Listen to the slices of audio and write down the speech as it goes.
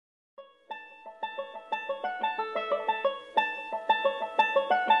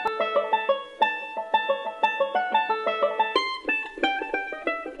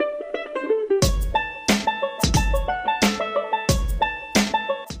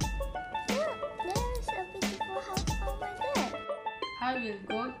will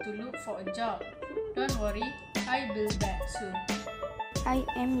go to look for a job. Don't worry, I will back soon. I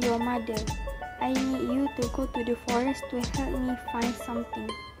am your mother. I need you to go to the forest to help me find something.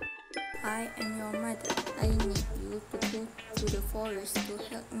 I am your mother. I need you to go to the forest to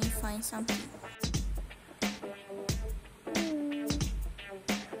help me find something.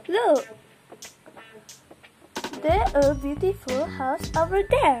 Look! There's a beautiful house over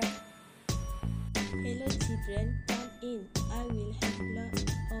there. Hello children, come in. I will have lots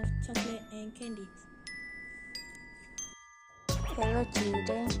of chocolate and candies. Hello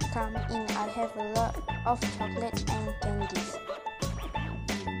children, come in. I have a lot of chocolate and candies.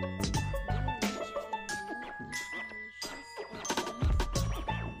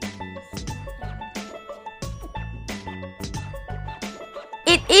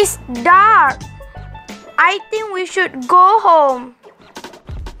 It is dark. I think we should go home.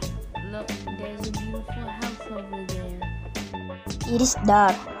 Look, there's a beautiful house over there. It is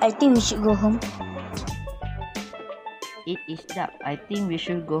dark. I think we should go home. It is dark. I think we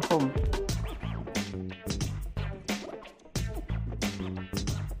should go home.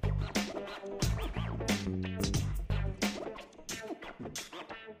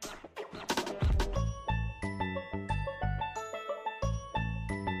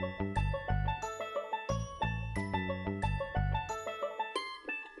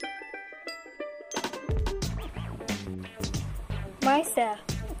 Myself.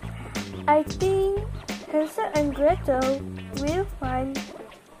 I think Hansel and Gretel will find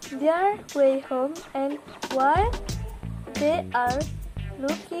their way home, and while they are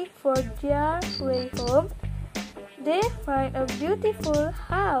looking for their way home, they find a beautiful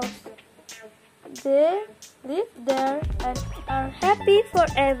house. They live there and are happy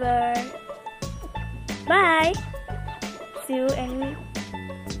forever. Bye. See you in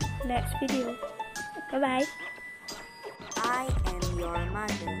next video. Bye bye. I am your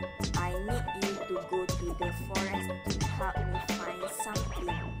mother. I need you to go to the forest to help me find something.